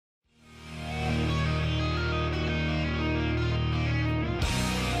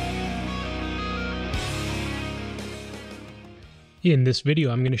In this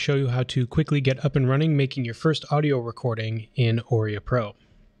video, I'm going to show you how to quickly get up and running making your first audio recording in Auria Pro.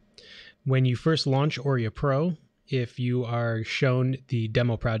 When you first launch Auria Pro, if you are shown the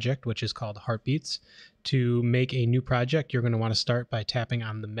demo project, which is called Heartbeats, to make a new project, you're going to want to start by tapping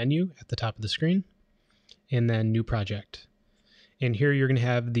on the menu at the top of the screen and then New Project. And here you're going to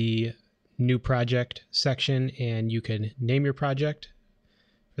have the New Project section, and you can name your project.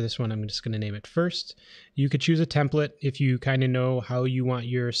 For this one, I'm just going to name it First. You could choose a template if you kind of know how you want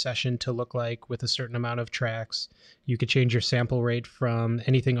your session to look like with a certain amount of tracks. You could change your sample rate from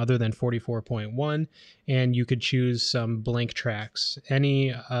anything other than 44.1, and you could choose some blank tracks.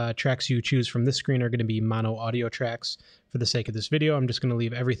 Any tracks you choose from this screen are going to be mono audio tracks. For the sake of this video, I'm just going to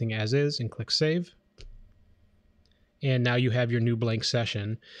leave everything as is and click Save. And now you have your new blank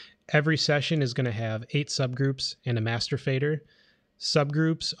session. Every session is going to have 8 subgroups and a master fader.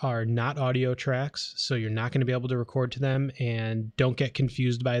 Subgroups are not audio tracks, so you're not going to be able to record to them, and don't get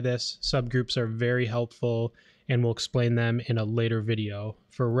confused by this. Subgroups are very helpful, and we'll explain them in a later video.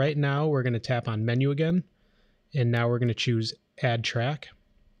 For right now, we're going to tap on Menu again, and now we're going to choose Add Track,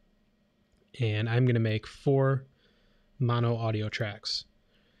 and I'm going to make 4 mono audio tracks.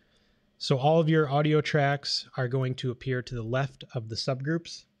 So all of your audio tracks are going to appear to the left of the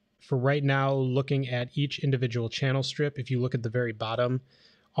subgroups. For right now, looking at each individual channel strip, if you look at the very bottom,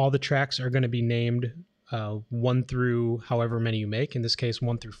 all the tracks are going to be named 1 through however many you make, in this case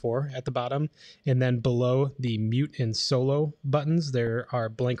 1 through 4 at the bottom. And then below the mute and solo buttons, there are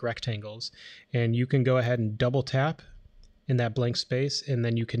blank rectangles. And you can go ahead and double tap in that blank space, and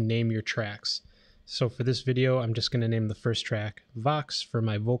then you can name your tracks. So for this video, I'm just going to name the first track Vox for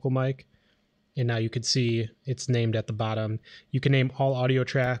my vocal mic. And now you can see it's named at the bottom. You can name all audio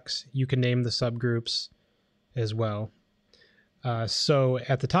tracks. You can name the subgroups as well. So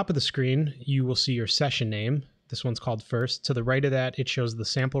at the top of the screen, you will see your session name. This one's called First. To the right of that, it shows the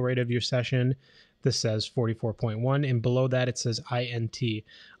sample rate of your session. This says 44.1, and below that it says INT.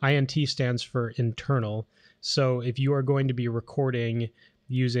 INT stands for internal. So if you are going to be recording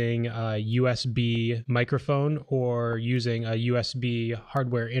using a USB microphone or using a USB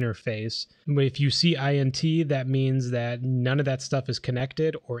hardware interface, if you see INT, that means that none of that stuff is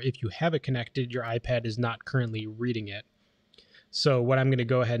connected, or if you have it connected, your iPad is not currently reading it. So what I'm going to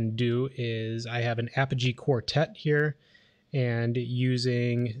go ahead and do is I have an apogee quartet here, and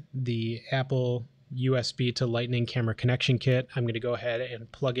using the Apple USB to Lightning camera connection kit, I'm going to go ahead and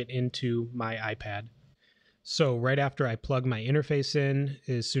plug it into my iPad. So right after I plug my interface in,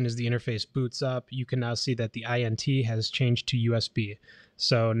 as soon as the interface boots up, you can now see that the INT has changed to USB.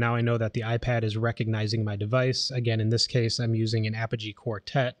 So now I know that the iPad is recognizing my device. Again, in this case, I'm using an Apogee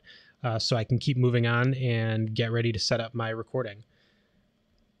Quartet, so I can keep moving on and get ready to set up my recording.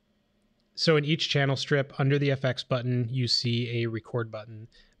 So in each channel strip, under the FX button, you see a record button.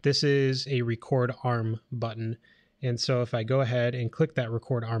 This is a record arm button. And so if I go ahead and click that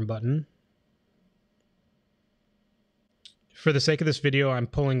record arm button, for the sake of this video, I'm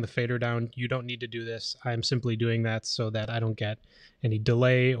pulling the fader down. You don't need to do this. I'm simply doing that so that I don't get any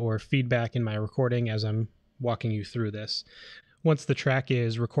delay or feedback in my recording as I'm walking you through this. Once the track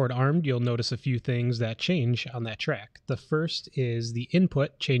is record armed, you'll notice a few things that change on that track. The first is the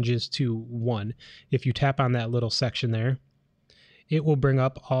input changes to 1. If you tap on that little section there, it will bring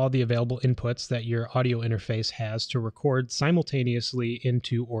up all the available inputs that your audio interface has to record simultaneously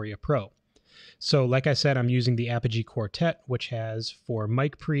into Auria Pro. So like I said, I'm using the Apogee Quartet, which has 4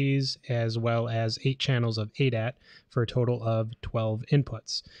 mic pre's as well as 8 channels of ADAT for a total of 12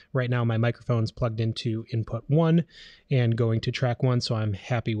 inputs. Right now my microphone's plugged into input 1 and going to track 1, so I'm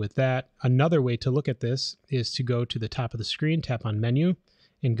happy with that. Another way to look at this is to go to the top of the screen, tap on Menu,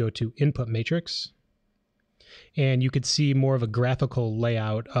 and go to Input Matrix. And you could see more of a graphical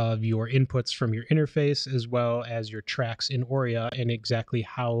layout of your inputs from your interface as well as your tracks in Auria and exactly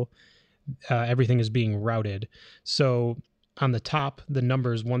how everything is being routed. So on the top, the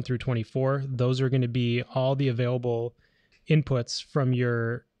numbers 1 through 24, those are going to be all the available inputs from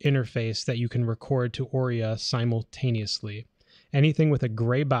your interface that you can record to Auria simultaneously. Anything with a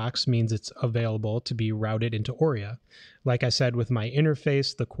gray box means it's available to be routed into Auria. Like I said, with my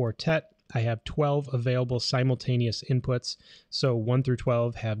interface, the Quartet, I have 12 available simultaneous inputs. So 1 through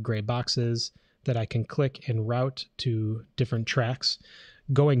 12 have gray boxes that I can click and route to different tracks.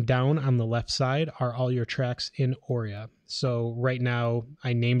 Going down on the left side are all your tracks in Auria. So right now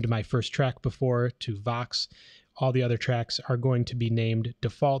I named my first track before to Vox. All the other tracks are going to be named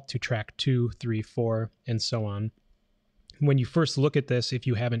default to track 2, 3, 4, and so on. When you first look at this, if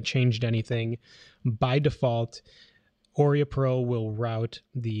you haven't changed anything, by default, Auria Pro will route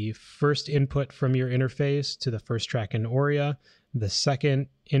the first input from your interface to the first track in Auria, the second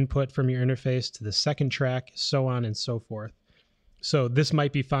input from your interface to the second track, so on and so forth. So this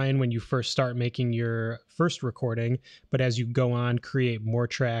might be fine when you first start making your first recording, but as you go on, create more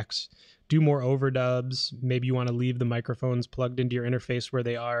tracks, do more overdubs, maybe you want to leave the microphones plugged into your interface where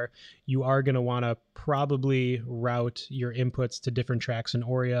they are, you are going to want to probably route your inputs to different tracks in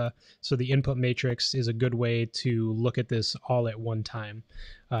Auria. So the input matrix is a good way to look at this all at one time.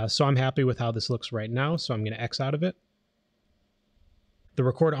 So I'm happy with how this looks right now, so I'm going to X out of it. The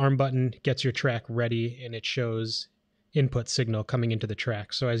record arm button gets your track ready and it shows input signal coming into the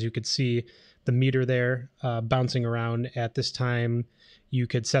track. So as you could see, the meter there bouncing around. At this time, you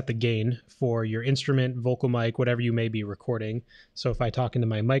could set the gain for your instrument, vocal mic, whatever you may be recording. So if I talk into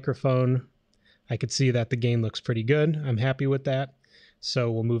my microphone, I could see that the gain looks pretty good. I'm happy with that. So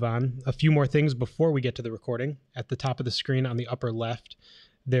we'll move on. A few more things before we get to the recording. At the top of the screen on the upper left,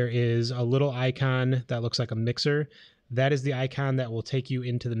 there is a little icon that looks like a mixer. That is the icon that will take you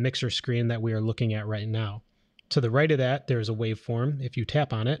into the mixer screen that we are looking at right now. To the right of that, there's a waveform. If you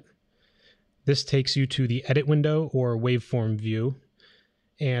tap on it, this takes you to the edit window or waveform view.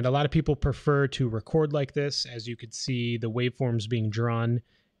 And a lot of people prefer to record like this. As you could see, the waveforms being drawn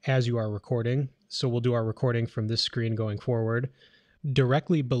as you are recording. So we'll do our recording from this screen going forward.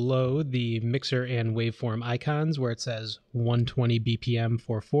 Directly below the mixer and waveform icons where it says 120 BPM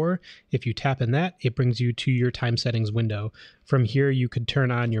 44, if you tap in that, it brings you to your time settings window. From here, you could turn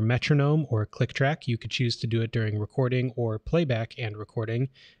on your metronome or click track. You could choose to do it during recording or playback and recording.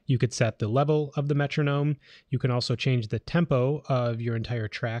 You could set the level of the metronome. You can also change the tempo of your entire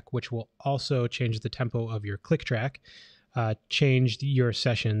track, which will also change the tempo of your click track. Change your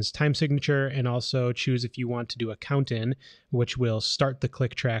session's time signature, and also choose if you want to do a count-in, which will start the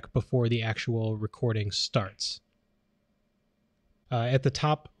click track before the actual recording starts. At the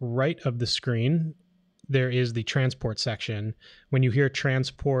top right of the screen, there is the transport section. When you hear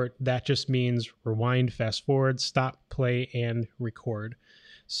transport, that just means rewind, fast forward, stop, play, and record.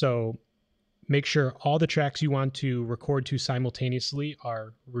 So make sure all the tracks you want to record to simultaneously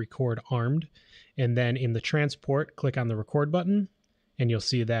are record armed. And then in the transport, click on the record button and you'll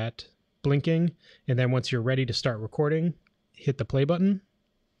see that blinking. And then once you're ready to start recording, hit the play button.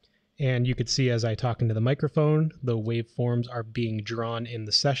 And you could see as I talk into the microphone, the waveforms are being drawn in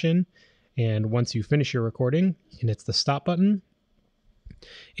the session. And once you finish your recording, you can hit the stop button.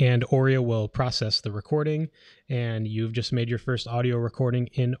 And Auria will process the recording. And you've just made your first audio recording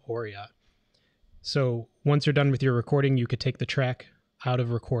in Auria. So once you're done with your recording, you could take the track out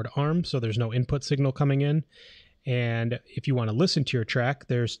of record arm, so there's no input signal coming in. And if you want to listen to your track,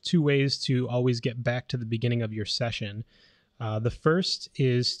 there's two ways to always get back to the beginning of your session. The first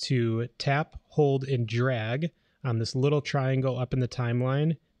is to tap, hold, and drag on this little triangle up in the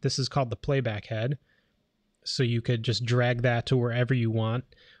timeline. This is called the playback head. So you could just drag that to wherever you want,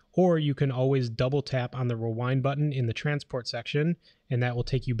 or you can always double tap on the rewind button in the transport section, and that will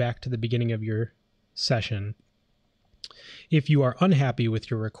take you back to the beginning of your session. If you are unhappy with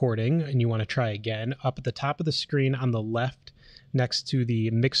your recording and you want to try again, up at the top of the screen on the left, next to the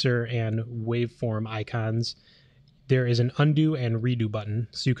mixer and waveform icons, there is an undo and redo button.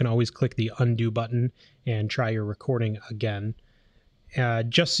 So you can always click the undo button and try your recording again.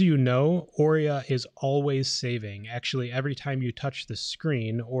 Just so you know, Auria is always saving. Actually, every time you touch the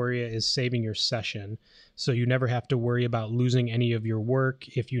screen, Auria is saving your session. So you never have to worry about losing any of your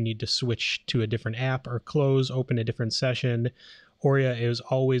work if you need to switch to a different app or open a different session. Auria is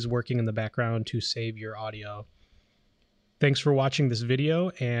always working in the background to save your audio. Thanks for watching this video,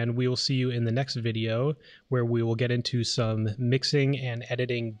 and we will see you in the next video where we will get into some mixing and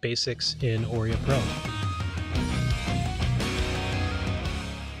editing basics in Auria Pro.